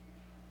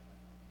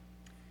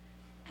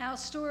Our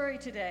story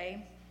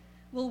today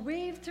will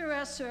weave through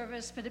our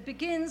service, but it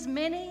begins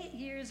many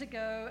years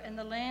ago in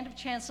the land of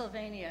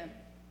Transylvania.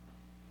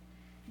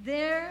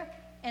 There,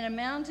 in a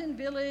mountain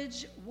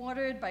village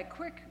watered by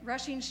quick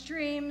rushing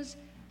streams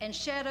and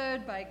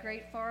shadowed by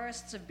great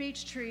forests of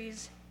beech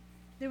trees,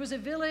 there was a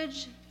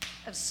village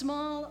of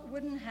small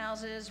wooden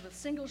houses with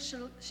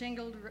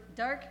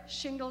dark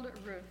shingled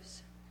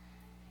roofs.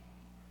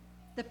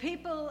 The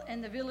people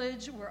in the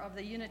village were of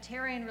the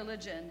Unitarian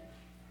religion,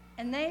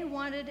 and they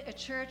wanted a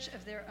church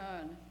of their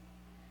own.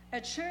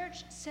 A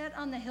church set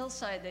on the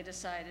hillside, they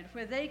decided,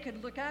 where they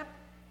could look up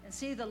and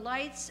see the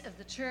lights of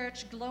the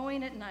church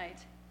glowing at night,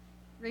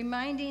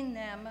 reminding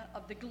them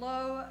of the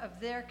glow of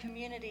their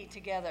community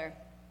together.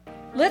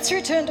 Let's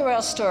return to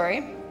our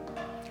story.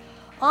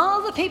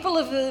 All the people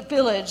of the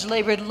village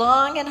labored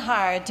long and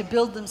hard to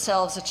build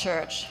themselves a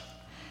church.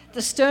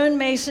 The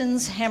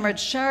stonemasons hammered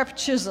sharp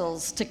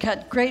chisels to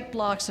cut great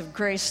blocks of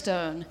gray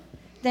stone,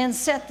 then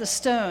set the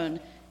stone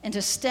into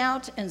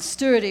stout and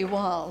sturdy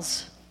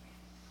walls.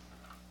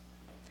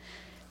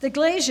 The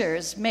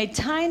glaziers made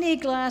tiny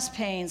glass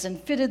panes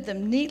and fitted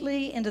them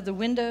neatly into the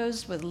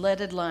windows with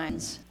leaded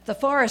lines. The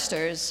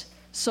foresters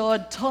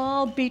sawed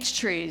tall beech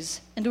trees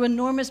into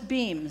enormous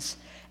beams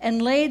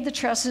and laid the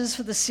trusses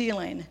for the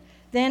ceiling,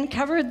 then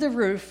covered the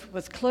roof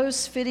with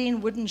close-fitting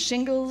wooden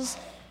shingles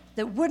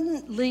that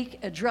wouldn't leak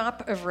a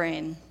drop of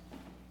rain.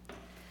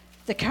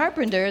 The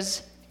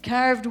carpenters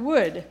carved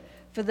wood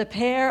for the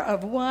pair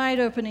of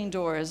wide-opening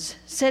doors,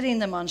 setting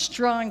them on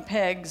strong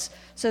pegs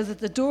so that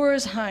the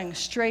doors hung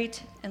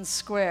straight and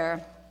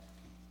square.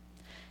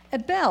 A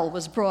bell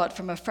was brought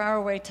from a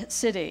faraway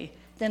city,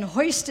 then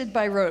hoisted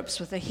by ropes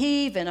with a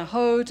heave and a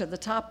hoe to the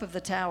top of the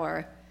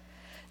tower.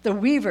 The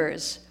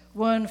weavers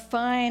wove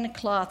fine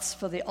cloths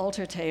for the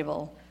altar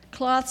table,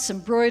 cloths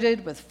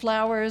embroidered with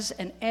flowers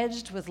and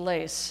edged with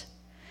lace.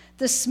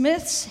 The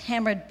smiths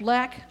hammered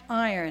black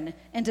iron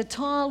into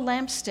tall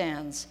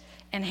lampstands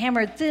and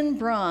hammered thin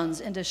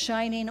bronze into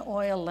shining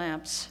oil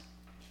lamps.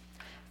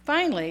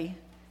 Finally,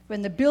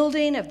 when the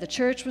building of the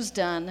church was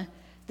done,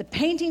 the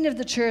painting of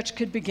the church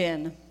could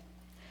begin.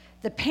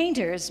 The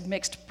painters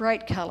mixed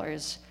bright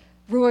colors,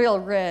 royal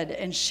red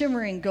and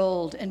shimmering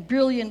gold and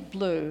brilliant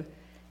blue,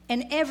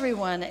 and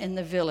everyone in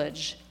the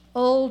village,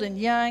 old and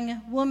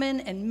young, women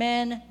and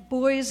men,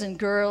 boys and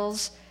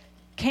girls,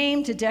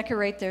 came to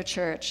decorate their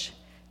church.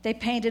 They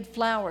painted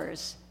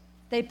flowers,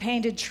 they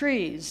painted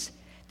trees,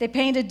 they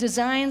painted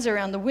designs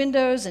around the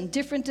windows and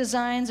different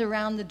designs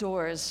around the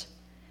doors.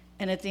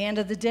 And at the end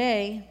of the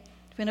day,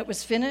 when it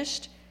was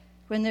finished,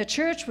 when their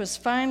church was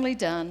finally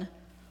done,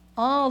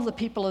 all the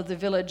people of the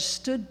village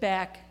stood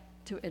back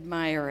to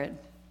admire it,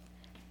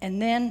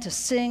 and then to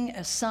sing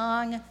a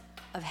song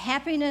of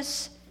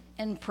happiness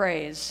and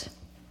praise.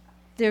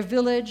 Their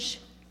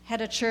village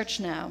had a church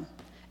now,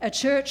 a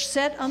church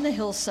set on the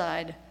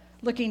hillside,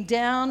 looking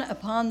down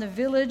upon the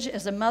village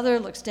as a mother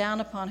looks down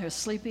upon her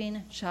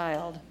sleeping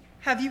child.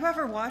 Have you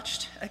ever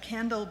watched a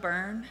candle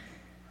burn?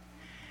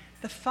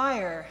 The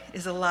fire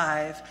is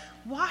alive.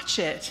 Watch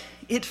it.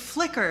 It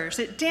flickers.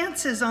 It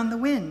dances on the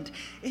wind.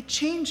 It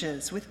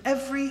changes with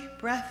every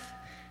breath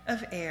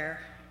of air.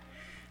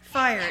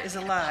 Fire is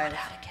alive.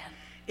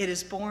 It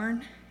is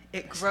born,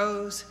 it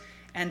grows,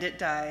 and it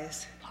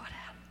dies.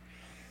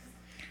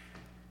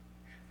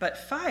 But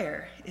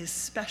fire is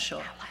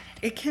special.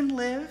 It can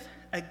live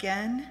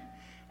again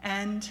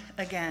and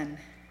again.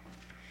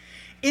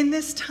 In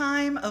this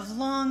time of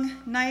long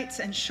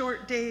nights and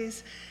short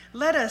days,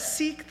 let us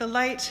seek the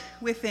light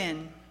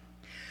within.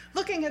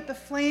 Looking at the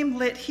flame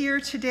lit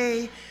here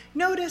today,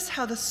 notice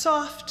how the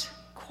soft,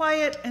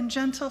 quiet, and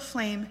gentle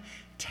flame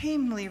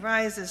tamely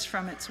rises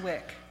from its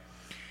wick.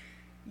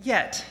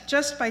 Yet,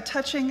 just by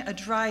touching a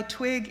dry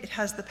twig, it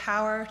has the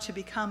power to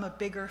become a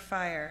bigger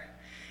fire.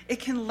 It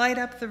can light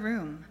up the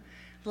room,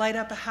 light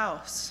up a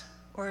house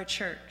or a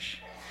church.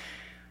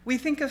 We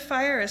think of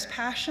fire as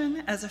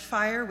passion, as a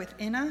fire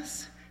within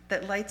us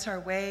that lights our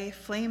way,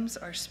 flames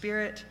our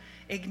spirit,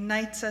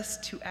 ignites us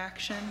to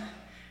action,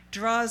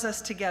 draws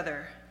us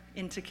together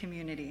into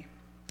community.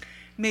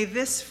 May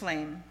this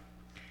flame,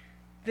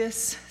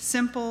 this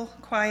simple,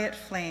 quiet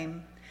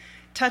flame,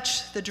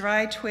 touch the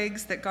dry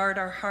twigs that guard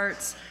our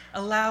hearts,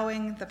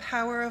 allowing the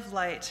power of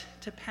light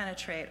to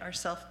penetrate our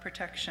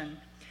self-protection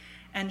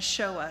and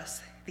show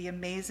us the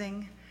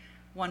amazing,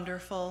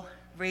 wonderful,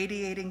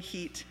 radiating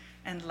heat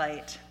and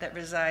light that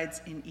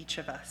resides in each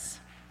of us.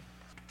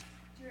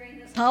 During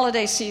this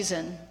holiday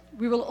season,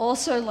 we will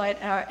also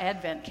light our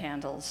Advent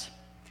candles.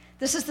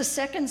 This is the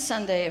second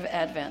Sunday of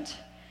Advent.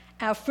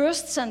 Our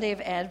first Sunday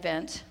of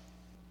Advent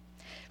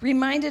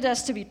reminded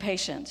us to be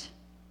patient.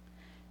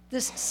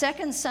 This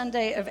second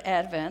Sunday of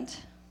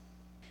Advent,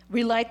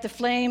 we light the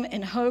flame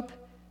in hope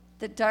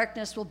that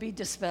darkness will be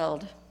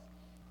dispelled.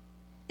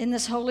 In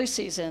this holy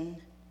season,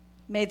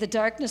 may the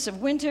darkness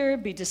of winter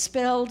be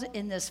dispelled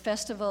in this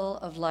festival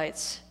of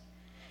lights,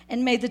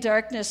 and may the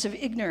darkness of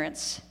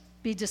ignorance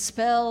be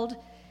dispelled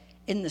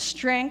in the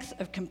strength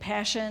of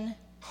compassion,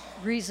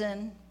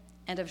 reason,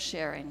 and of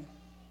sharing.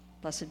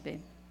 Blessed be.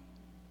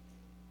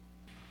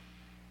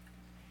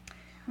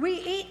 "We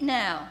eat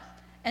now,"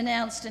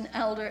 announced an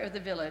elder of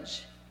the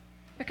village,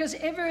 because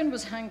everyone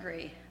was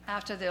hungry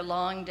after their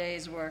long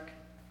day's work.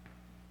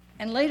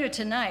 "And later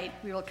tonight,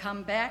 we will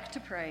come back to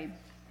pray."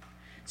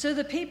 So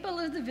the people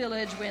of the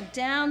village went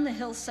down the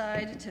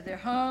hillside to their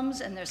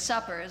homes and their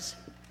suppers,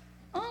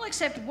 all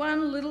except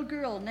one little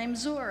girl named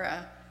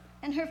Zora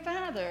and her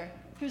father,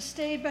 who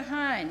stayed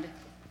behind.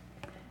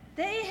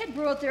 They had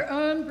brought their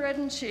own bread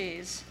and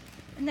cheese,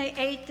 and they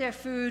ate their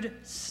food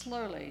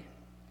slowly.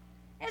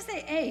 As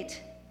they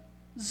ate,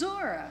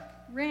 Zora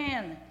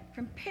ran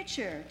from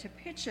pitcher to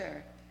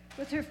pitcher,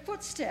 with her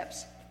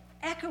footsteps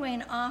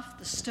echoing off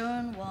the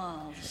stone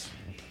walls.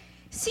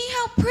 "See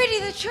how pretty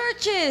the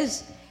church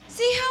is!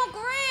 See how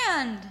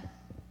grand!"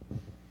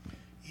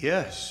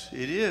 Yes,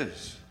 it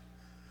is.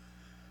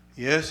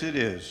 Yes, it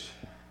is.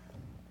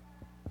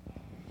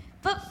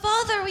 "But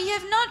Father, we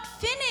have not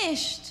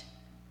finished."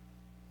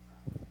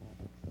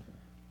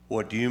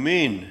 What do you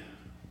mean?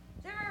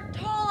 "There are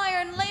tall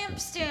iron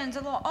lampstands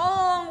all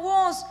along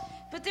walls,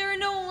 but there are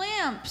no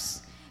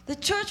lamps. The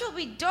church will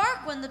be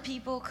dark when the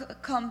people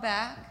come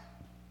back."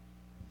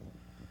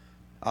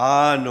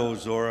 Ah, no,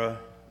 Zora.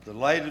 The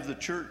light of the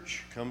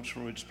church comes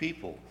from its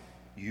people.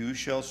 You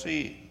shall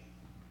see.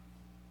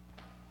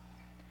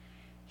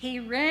 He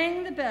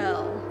rang the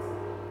bell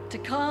to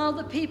call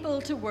the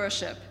people to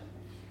worship,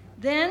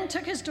 then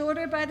took his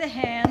daughter by the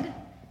hand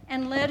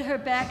and led her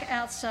back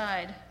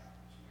outside.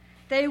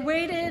 They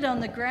waited on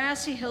the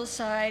grassy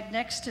hillside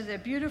next to their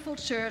beautiful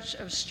church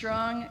of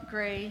strong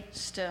gray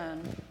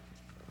stone.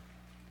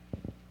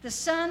 The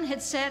sun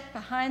had set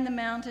behind the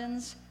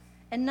mountains,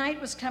 and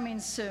night was coming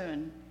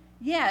soon.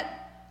 Yet,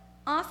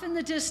 off in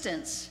the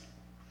distance,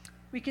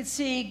 we could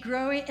see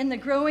in the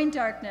growing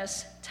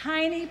darkness,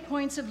 tiny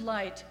points of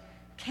light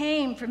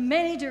came from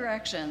many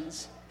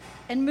directions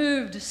and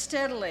moved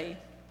steadily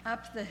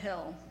up the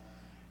hill.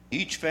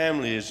 Each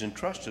family is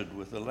entrusted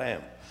with a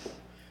lamp.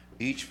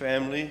 Each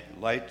family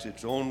lights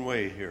its own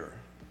way here.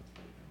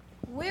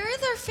 "Where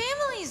is our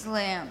family's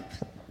lamp?"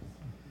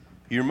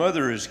 Your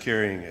mother is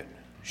carrying it.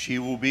 She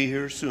will be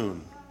here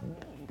soon.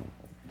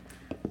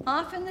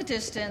 Off in the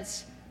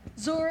distance,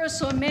 Zora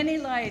saw many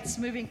lights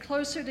moving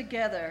closer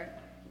together,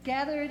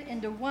 gathered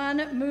into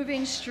one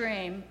moving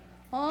stream,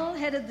 all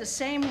headed the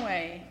same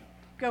way,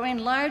 growing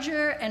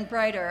larger and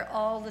brighter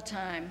all the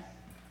time.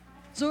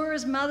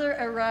 Zora's mother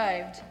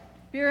arrived,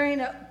 bearing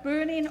a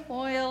burning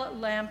oil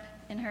lamp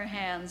in her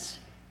hands.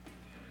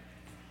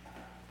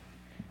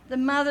 The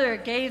mother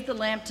gave the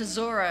lamp to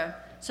Zora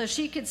so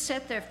she could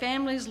set their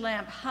family's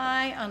lamp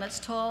high on its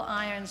tall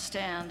iron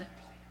stand.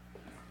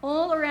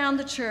 All around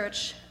the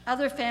church,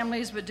 other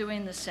families were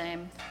doing the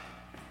same.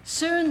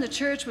 Soon the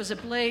church was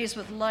ablaze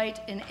with light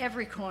in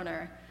every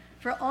corner,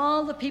 for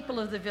all the people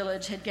of the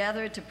village had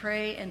gathered to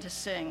pray and to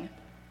sing.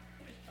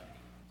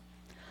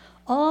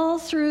 All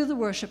through the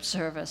worship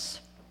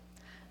service,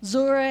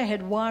 Zora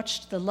had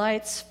watched the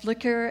lights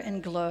flicker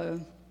and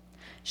glow.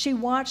 She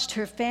watched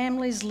her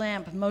family's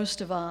lamp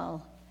most of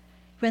all.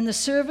 When the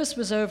service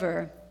was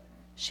over,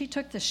 she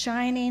took the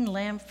shining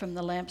lamp from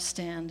the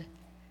lampstand.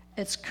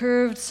 Its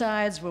curved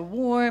sides were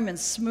warm and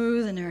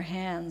smooth in her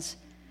hands.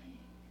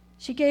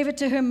 She gave it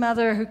to her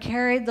mother, who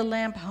carried the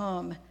lamp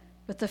home,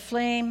 with the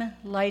flame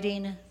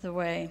lighting the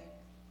way.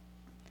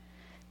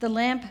 The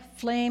lamp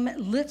flame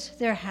lit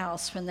their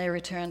house when they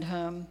returned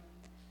home.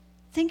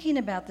 Thinking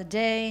about the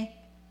day,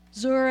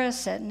 Zora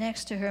sat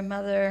next to her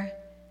mother.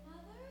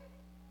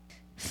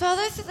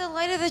 "Father said the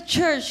light of the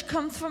church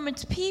comes from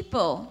its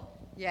people."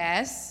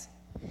 Yes.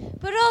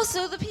 "But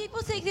also the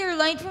people take their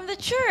light from the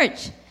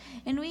church,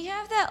 and we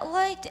have that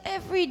light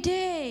every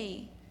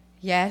day."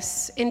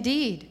 Yes,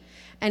 indeed.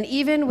 And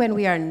even when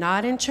we are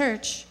not in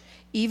church,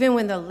 even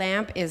when the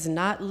lamp is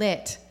not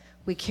lit,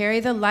 we carry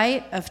the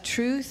light of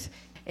truth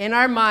in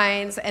our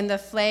minds and the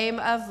flame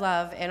of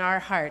love in our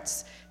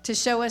hearts to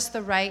show us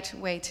the right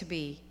way to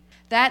be.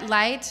 That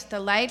light, the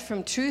light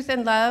from truth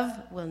and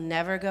love, will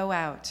never go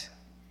out.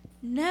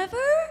 Never?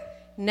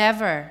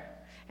 Never.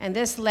 And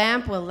this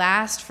lamp will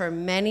last for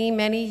many,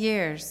 many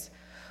years.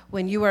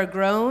 When you are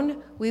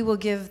grown, we will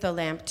give the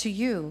lamp to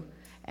you.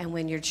 And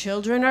when your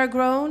children are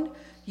grown,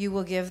 you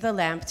will give the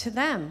lamp to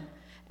them.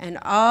 And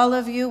all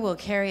of you will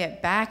carry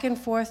it back and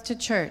forth to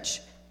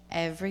church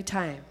every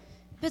time.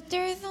 But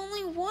there is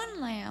only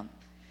one lamp.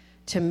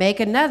 Make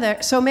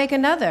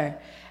another,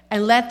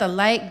 and let the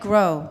light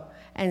grow.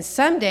 And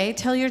someday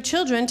tell your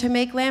children to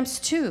make lamps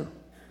too.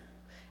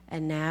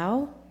 And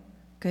now,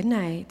 good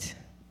night.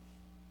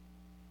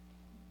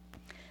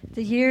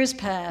 The years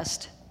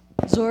passed.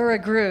 Zora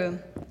grew.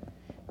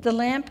 The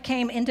lamp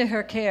came into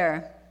her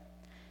care.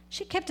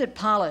 She kept it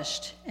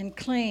polished and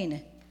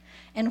clean.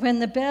 And when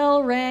the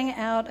bell rang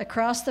out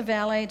across the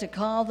valley to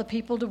call the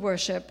people to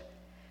worship,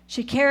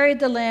 she carried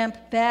the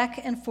lamp back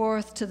and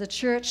forth to the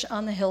church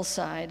on the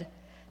hillside,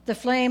 the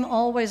flame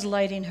always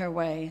lighting her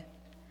way.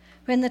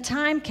 When the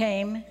time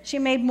came, she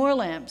made more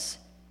lamps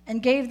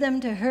and gave them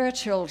to her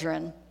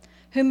children,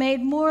 who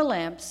made more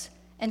lamps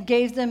and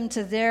gave them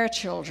to their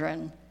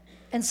children.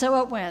 And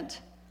so it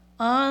went,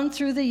 on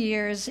through the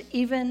years,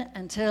 even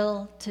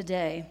until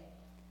today.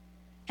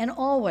 And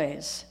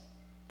always,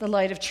 the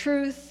light of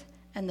truth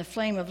and the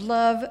flame of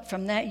love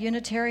from that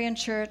Unitarian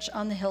church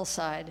on the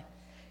hillside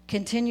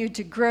continued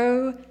to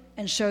grow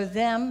and show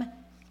them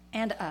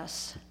and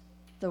us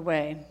the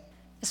way.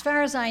 As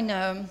far as I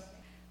know,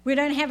 we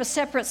don't have a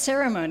separate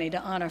ceremony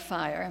to honor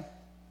fire.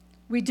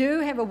 We do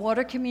have a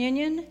water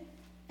communion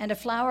and a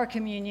flower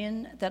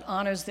communion that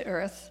honors the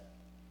earth.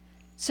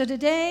 So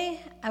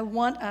today, I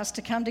want us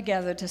to come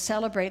together to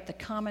celebrate the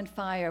common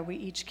fire we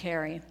each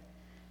carry,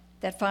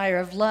 that fire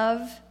of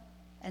love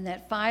and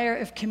that fire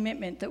of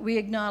commitment that we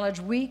acknowledge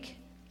week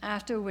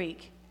after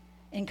week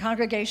in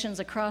congregations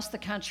across the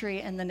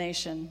country and the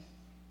nation.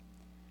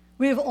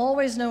 We have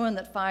always known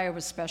that fire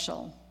was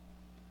special.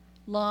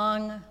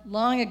 Long,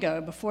 long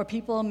ago, before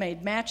people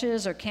made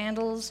matches or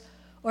candles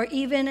or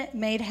even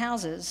made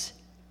houses,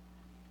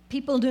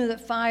 people knew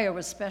that fire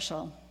was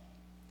special.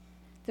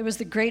 There was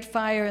the great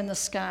fire in the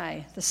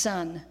sky, the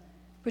sun,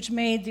 which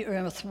made the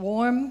earth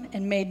warm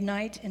and made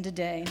night into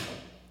day.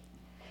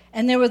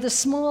 And there were the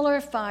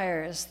smaller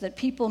fires that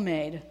people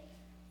made,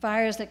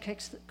 fires that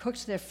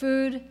cooked their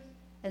food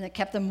and that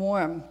kept them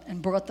warm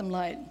and brought them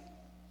light.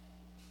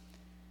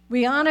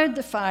 We honored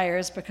the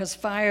fires because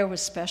fire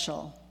was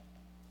special.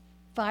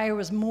 Fire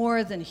was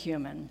more than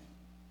human.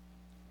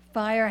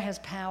 Fire has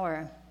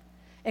power.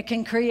 It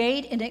can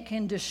create and it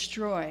can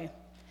destroy.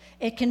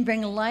 It can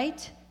bring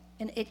light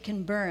and it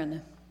can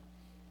burn.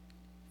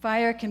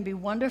 Fire can be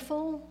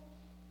wonderful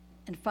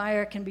and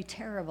fire can be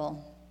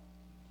terrible.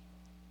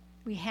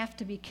 We have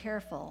to be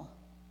careful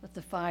with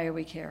the fire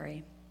we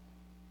carry.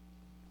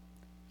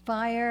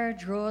 Fire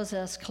draws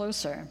us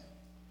closer.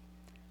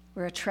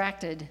 We're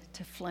attracted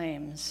to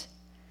flames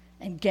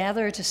and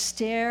gather to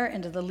stare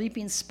into the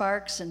leaping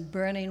sparks and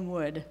burning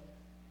wood.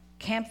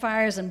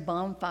 Campfires and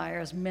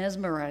bonfires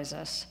mesmerize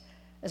us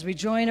as we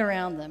join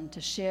around them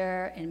to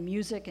share in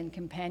music and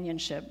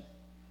companionship.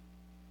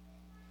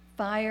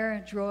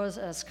 Fire draws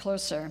us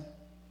closer.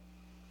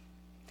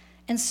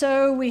 And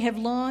so we have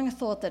long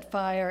thought that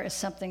fire is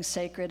something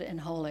sacred and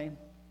holy.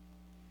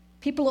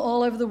 People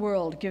all over the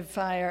world give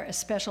fire a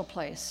special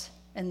place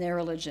in their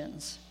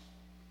religions.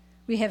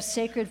 We have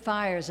sacred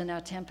fires in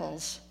our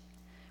temples.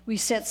 We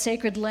set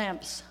sacred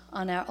lamps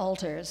on our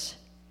altars.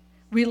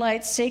 We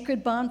light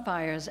sacred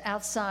bonfires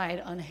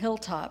outside on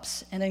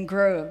hilltops and in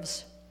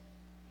groves.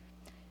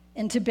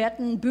 In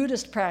Tibetan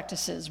Buddhist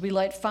practices, we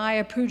light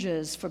fire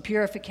pujas for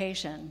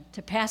purification,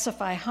 to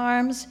pacify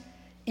harms,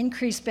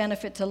 increase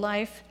benefit to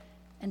life,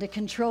 and to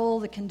control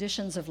the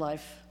conditions of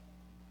life.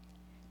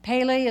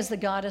 Pele is the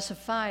goddess of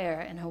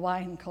fire in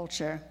Hawaiian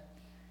culture.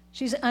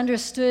 She's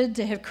understood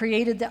to have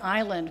created the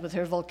island with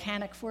her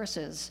volcanic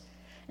forces,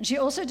 and she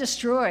also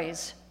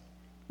destroys,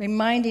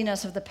 reminding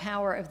us of the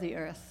power of the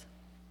earth.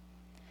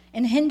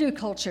 In Hindu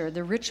culture,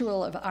 the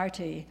ritual of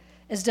Aarti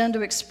is done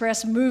to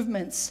express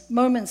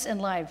moments in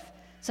life,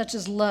 such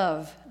as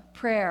love,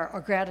 prayer, or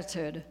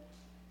gratitude.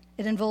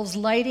 It involves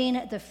lighting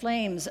the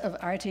flames of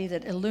Aarti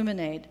that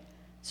illuminate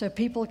so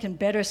people can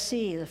better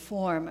see the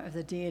form of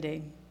the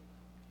deity.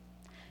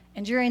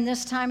 And during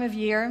this time of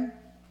year,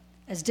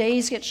 as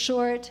days get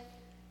short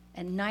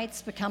and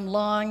nights become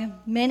long,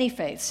 many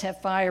faiths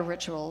have fire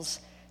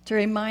rituals to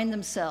remind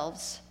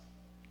themselves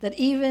that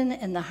even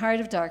in the heart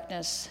of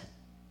darkness,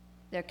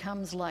 there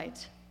comes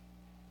light.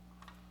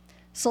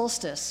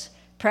 Solstice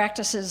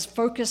practices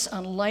focus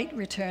on light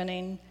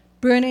returning,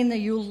 burning the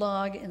Yule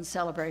log in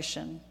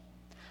celebration.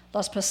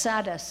 Las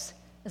Posadas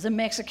is a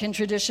Mexican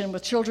tradition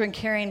with children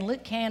carrying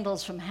lit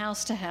candles from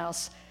house to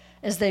house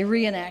as they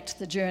reenact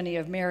the journey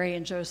of Mary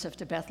and Joseph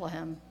to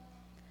Bethlehem.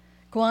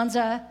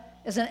 Kwanzaa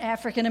is an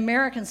African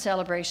American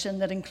celebration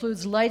that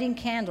includes lighting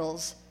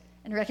candles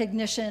in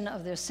recognition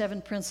of their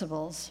 7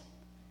 principles.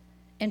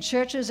 In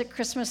churches at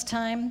Christmas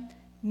time,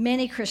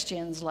 many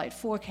Christians light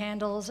 4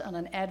 candles on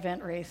an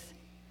Advent wreath.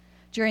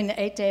 During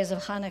the 8 days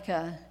of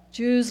Hanukkah,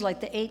 Jews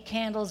light the 8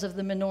 candles of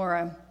the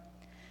menorah.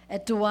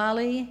 At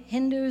Diwali,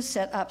 Hindus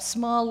set up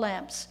small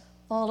lamps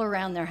all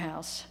around their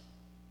house.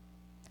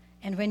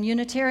 And when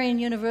Unitarian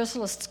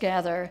Universalists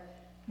gather,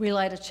 we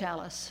light a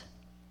chalice.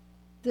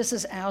 This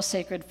is our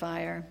sacred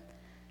fire.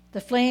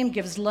 The flame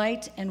gives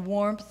light and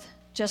warmth,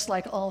 just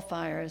like all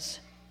fires.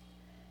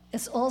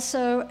 It's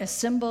also a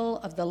symbol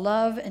of the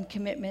love and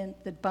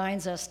commitment that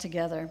binds us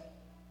together.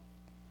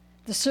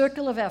 The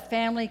circle of our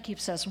family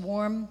keeps us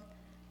warm,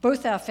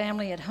 both our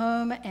family at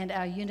home and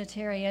our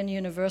Unitarian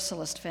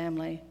Universalist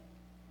family.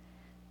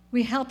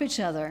 We help each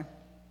other,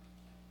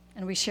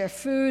 and we share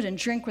food and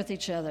drink with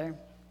each other.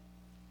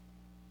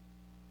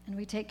 And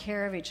we take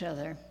care of each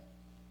other,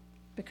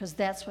 because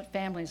that's what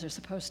families are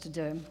supposed to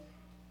do.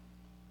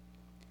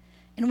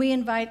 And we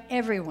invite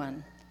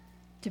everyone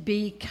to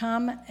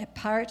become a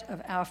part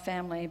of our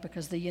family,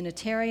 because the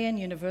Unitarian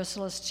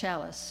Universalist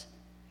chalice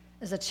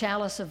is a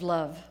chalice of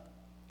love.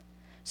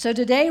 So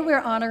today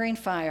we're honoring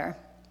fire.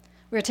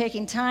 We're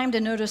taking time to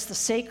notice the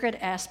sacred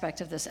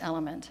aspect of this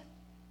element.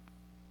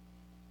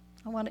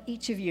 I want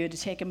each of you to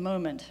take a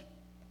moment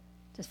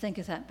to think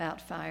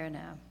about fire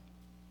now.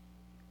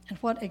 and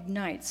what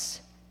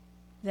ignites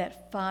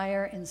that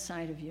fire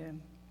inside of you?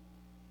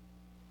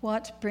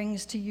 What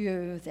brings to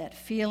you that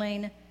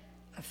feeling,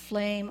 a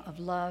flame of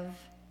love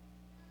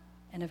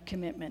and of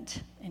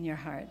commitment in your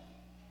heart?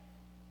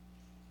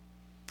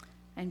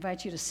 I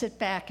invite you to sit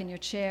back in your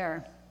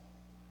chair.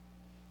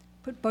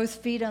 Put both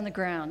feet on the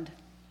ground.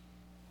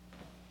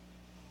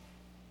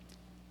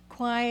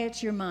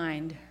 Quiet your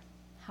mind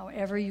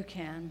however you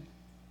can.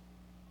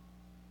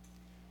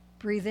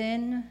 Breathe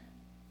in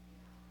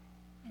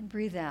and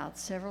breathe out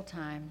several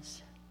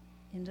times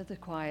into the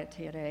quiet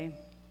today.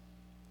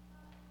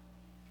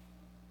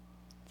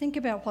 Think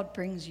about what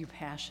brings you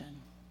passion.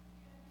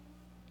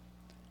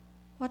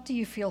 What do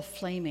you feel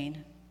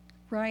flaming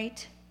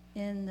right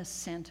in the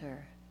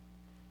center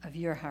of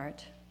your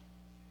heart?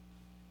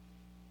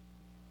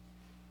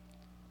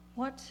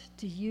 What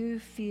do you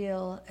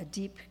feel a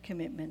deep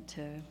commitment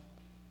to?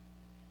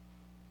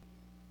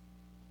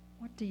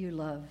 What do you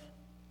love?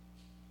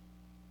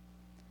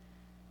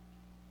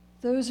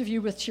 Those of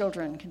you with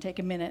children can take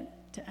a minute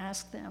to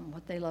ask them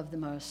what they love the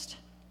most.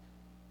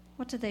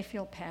 What do they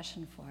feel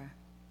passion for?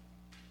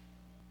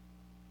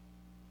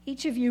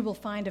 Each of you will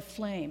find a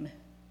flame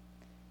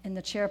in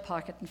the chair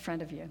pocket in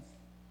front of you.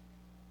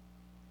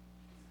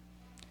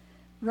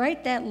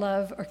 Write that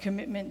love or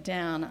commitment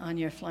down on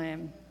your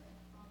flame.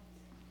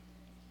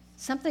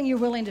 Something you're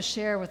willing to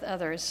share with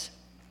others.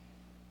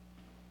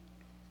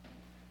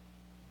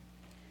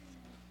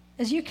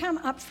 As you come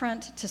up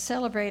front to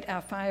celebrate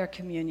our fire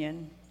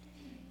communion,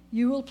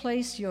 you will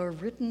place your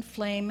written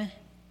flame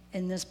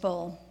in this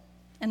bowl.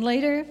 And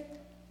later,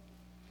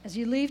 as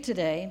you leave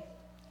today,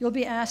 you'll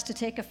be asked to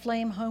take a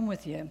flame home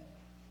with you,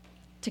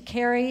 to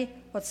carry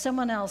what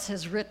someone else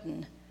has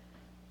written.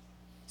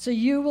 So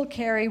you will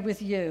carry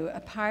with you a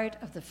part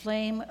of the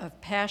flame of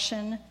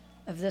passion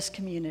of this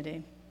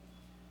community.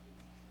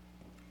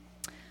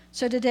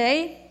 So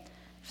today,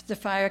 for the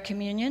fire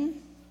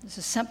communion, this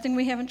is something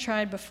we haven't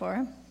tried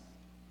before.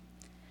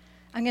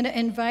 I'm going to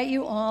invite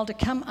you all to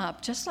come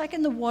up, just like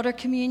in the water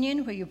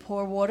communion where you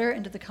pour water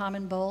into the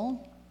common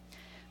bowl.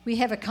 We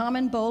have a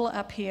common bowl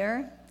up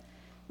here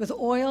with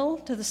oil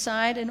to the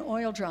side and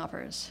oil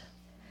droppers.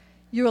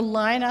 You will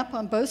line up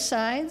on both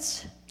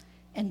sides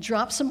and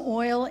drop some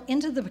oil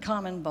into the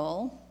common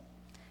bowl,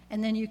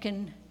 and then you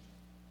can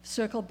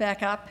circle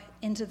back up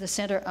into the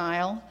center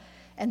aisle,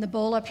 and the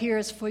bowl up here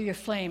is for your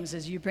flames.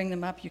 As you bring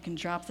them up, you can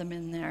drop them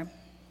in there.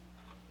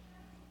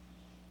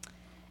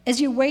 As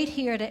you wait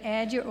here to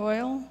add your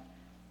oil,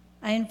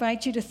 I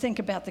invite you to think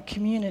about the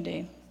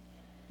community,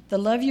 the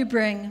love you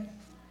bring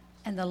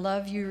and the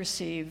love you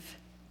receive,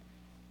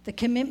 the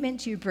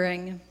commitment you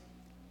bring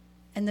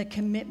and the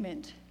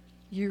commitment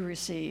you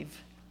receive.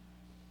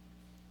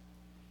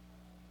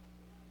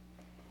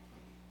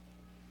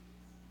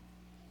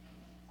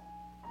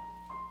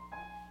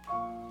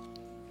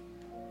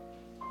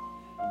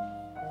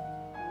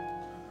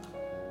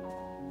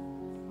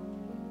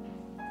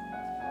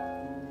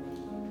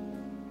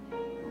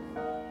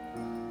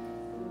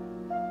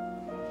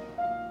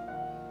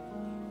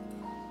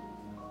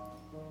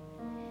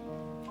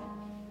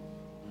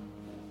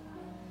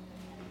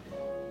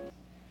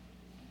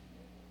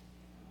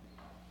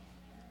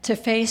 To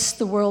face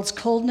the world's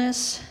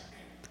coldness,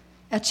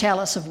 a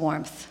chalice of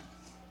warmth.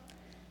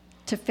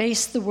 To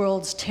face the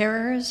world's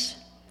terrors,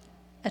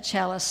 a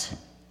chalice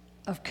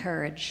of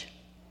courage.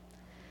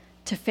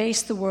 To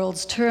face the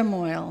world's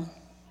turmoil,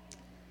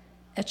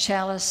 a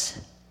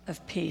chalice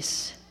of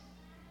peace.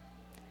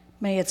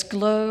 May its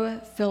glow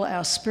fill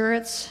our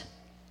spirits,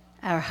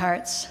 our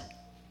hearts,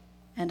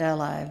 and our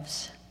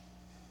lives.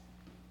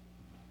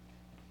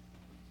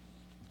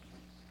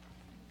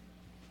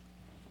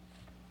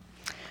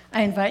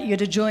 I invite you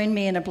to join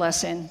me in a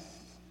blessing.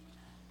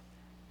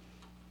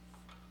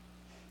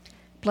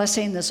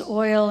 Blessing this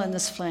oil and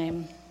this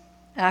flame.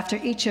 After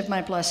each of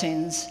my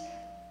blessings,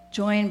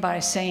 join by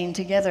saying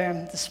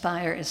together, this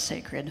fire is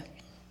sacred.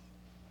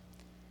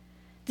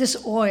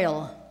 This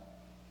oil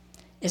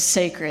is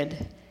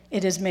sacred.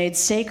 It is made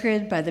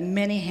sacred by the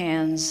many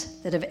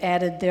hands that have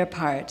added their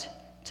part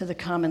to the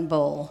common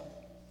bowl.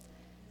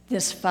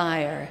 This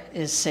fire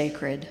is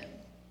sacred.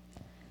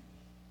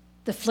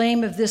 The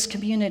flame of this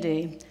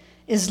community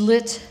is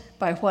lit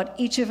by what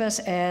each of us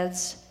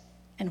adds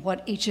and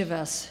what each of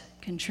us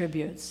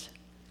contributes.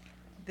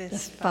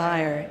 This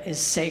fire is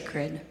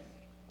sacred.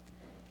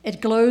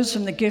 It glows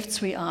from the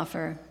gifts we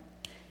offer.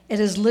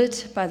 It is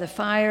lit by the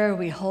fire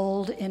we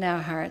hold in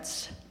our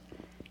hearts.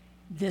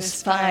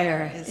 This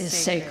fire is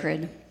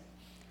sacred.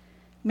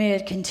 May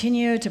it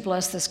continue to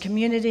bless this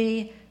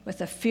community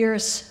with a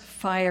fierce,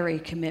 fiery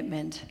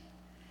commitment.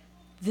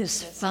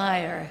 This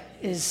fire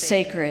is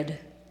sacred.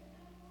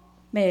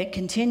 May it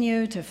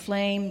continue to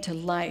flame to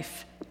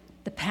life,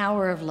 the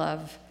power of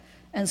love,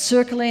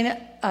 encircling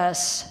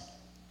us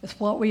with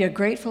what we are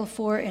grateful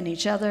for in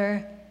each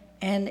other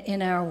and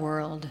in our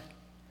world.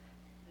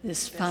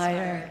 This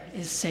fire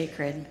is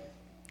sacred.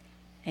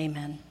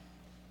 Amen.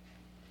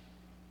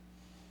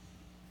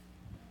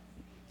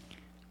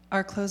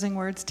 Our closing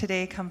words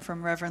today come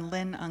from Reverend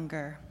Lynn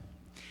Unger.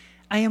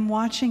 I am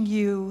watching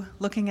you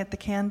looking at the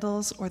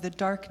candles or the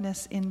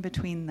darkness in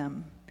between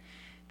them.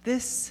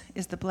 This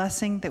is the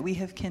blessing that we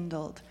have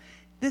kindled,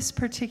 this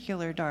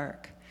particular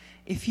dark.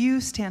 If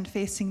you stand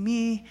facing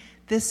me,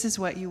 this is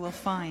what you will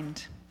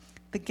find.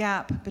 The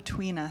gap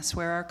between us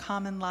where our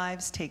common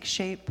lives take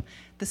shape,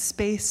 the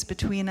space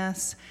between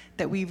us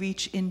that we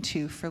reach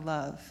into for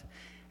love.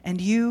 And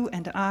you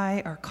and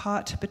I are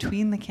caught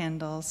between the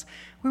candles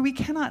where we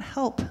cannot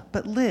help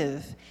but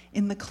live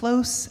in the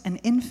close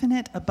and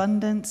infinite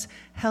abundance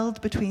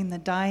held between the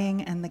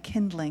dying and the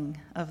kindling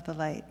of the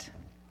light.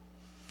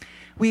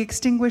 We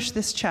extinguish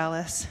this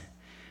chalice,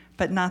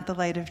 but not the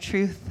light of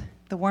truth,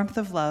 the warmth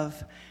of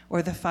love,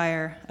 or the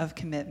fire of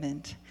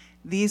commitment.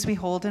 These we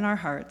hold in our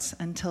hearts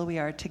until we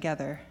are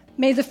together.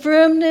 May the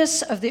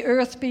firmness of the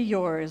earth be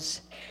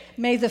yours.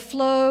 May the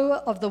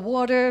flow of the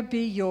water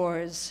be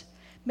yours.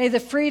 May the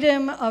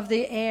freedom of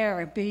the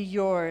air be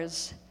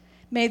yours.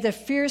 May the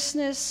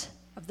fierceness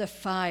of the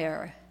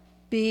fire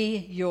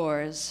be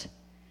yours.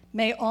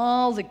 May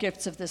all the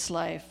gifts of this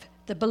life,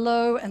 the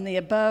below and the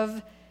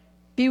above,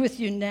 be with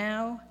you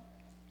now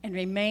and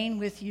remain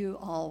with you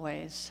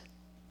always.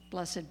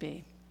 Blessed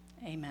be.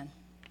 Amen.